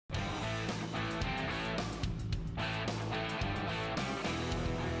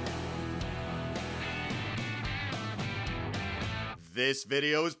This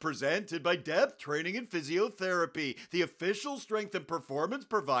video is presented by Depth Training and Physiotherapy, the official strength and performance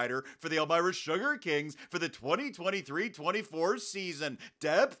provider for the Elmira Sugar Kings for the 2023-24 season.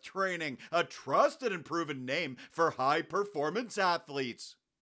 Depth Training, a trusted and proven name for high-performance athletes.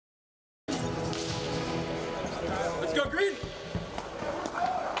 Let's go, Green!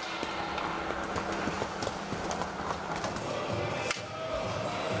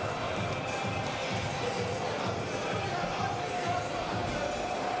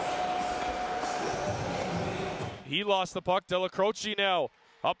 He lost the puck. Della Croce now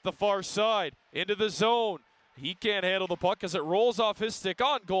up the far side into the zone. He can't handle the puck as it rolls off his stick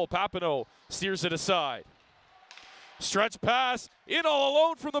on goal. Papineau steers it aside. Stretch pass in all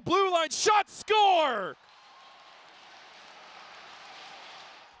alone from the blue line. Shot, score!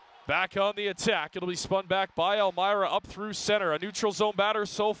 Back on the attack. It'll be spun back by Elmira up through center. A neutral zone batter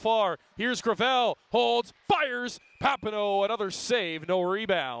so far. Here's Gravel. Holds, fires. Papineau, another save. No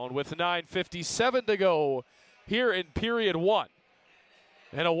rebound with 9:57 to go here in period one.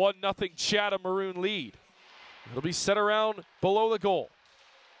 And a 1-0 Chatham Maroon lead. It'll be set around below the goal.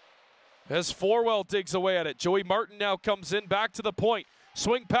 As Forwell digs away at it. Joey Martin now comes in back to the point.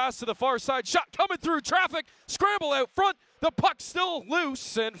 Swing pass to the far side. Shot coming through traffic. Scramble out front. The puck still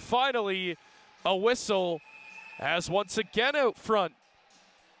loose. And finally a whistle as once again out front.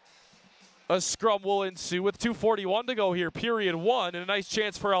 A scrum will ensue with 2:41 to go here, period one. And a nice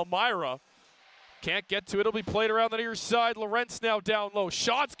chance for Elmira. Can't get to it. It'll be played around the near side. Lorentz now down low.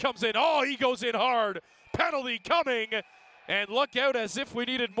 Shots comes in. Oh, he goes in hard. Penalty coming. And look out as if we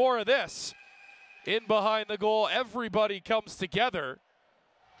needed more of this. In behind the goal, everybody comes together.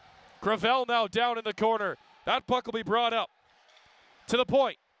 Gravel now down in the corner. That puck will be brought up to the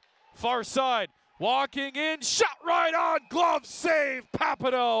point. Far side. Walking in. Shot right on. Glove save.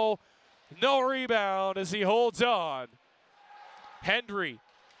 Papineau. No rebound as he holds on. Hendry.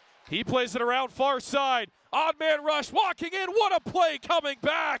 He plays it around far side. Odd man rush, walking in. What a play coming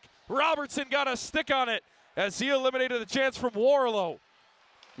back. Robertson got a stick on it as he eliminated the chance from Warlow.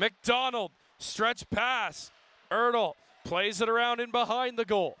 McDonald, stretch pass. Erdl plays it around in behind the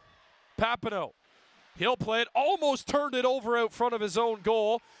goal. Papineau, he'll play it. Almost turned it over out front of his own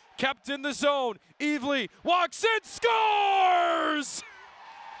goal. Kept in the zone. Evely walks in, scores!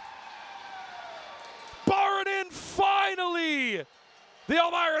 Barring in finally. The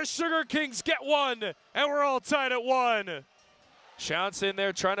Elmira Sugar Kings get one, and we're all tied at one. Chance in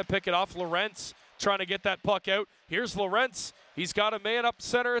there trying to pick it off. Lorentz trying to get that puck out. Here's Lorentz. He's got a man up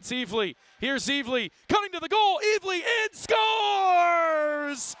center. It's Evely. Here's Evely cutting to the goal. Evely in,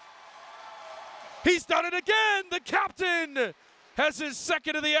 scores! He's done it again. The captain has his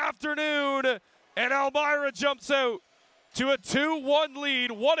second of the afternoon, and Elmira jumps out to a 2-1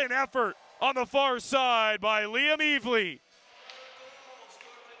 lead. What an effort on the far side by Liam Evely.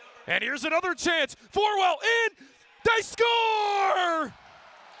 And here's another chance. Forwell in. They score!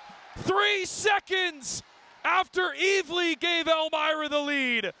 3 seconds after Evely gave Elmira the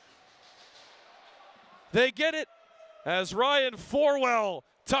lead. They get it as Ryan Forwell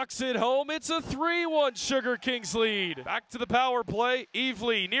tucks it home. It's a 3-1 Sugar Kings lead. Back to the power play.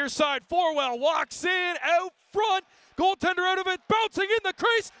 Evely near side. Forwell walks in out front. Goaltender out of it. Bouncing in the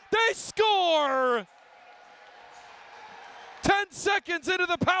crease. They score! 10 seconds into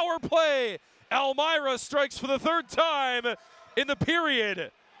the power play. Elmira strikes for the third time in the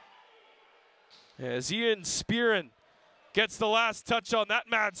period. As Ian Spearin gets the last touch on that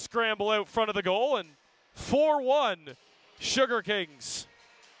mad scramble out front of the goal. And 4-1 Sugar Kings.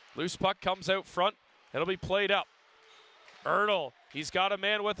 Loose puck comes out front. It'll be played up. Erdl, he's got a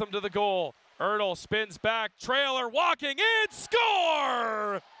man with him to the goal. Erdl spins back. Trailer walking in.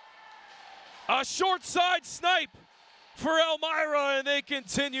 Score! A short side snipe for Elmira, and they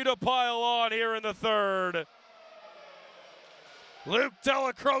continue to pile on here in the third. Luke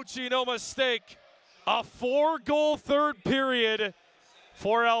Della Croce, no mistake. A 4-goal third period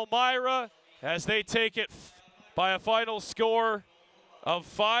for Elmira as they take it by a final score of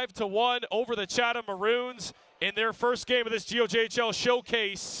 5-1 over the Chatham Maroons in their first game of this GOJHL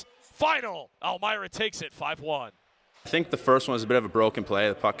showcase. Final, Elmira takes it 5-1. I think the first one was a bit of a broken play.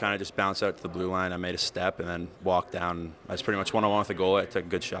 The puck kind of just bounced out to the blue line. I made a step and then walked down. I was pretty much one-on-one with the goal. I took a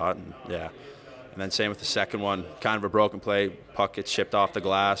good shot, and yeah. And then same with the second one, kind of a broken play. Puck gets shipped off the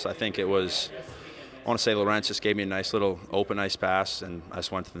glass. I think it was, I want to say Lorentz just gave me a nice little open ice pass, and I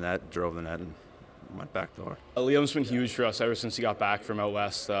just went to the net, drove the net, and went back door. Liam's been huge for us ever since he got back from out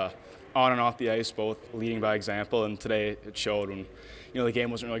west. on and off the ice, both leading by example, and today it showed when the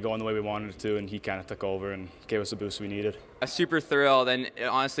game wasn't really going the way we wanted it to, and he kind of took over and gave us the boost we needed. I'm super thrilled, and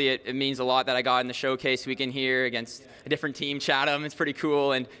honestly, it means a lot that I got in the showcase weekend here against a different team, Chatham. It's pretty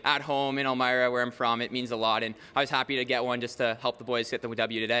cool, and at home in Elmira, where I'm from, it means a lot, and I was happy to get one just to help the boys get the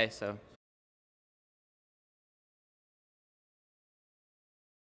W today. So.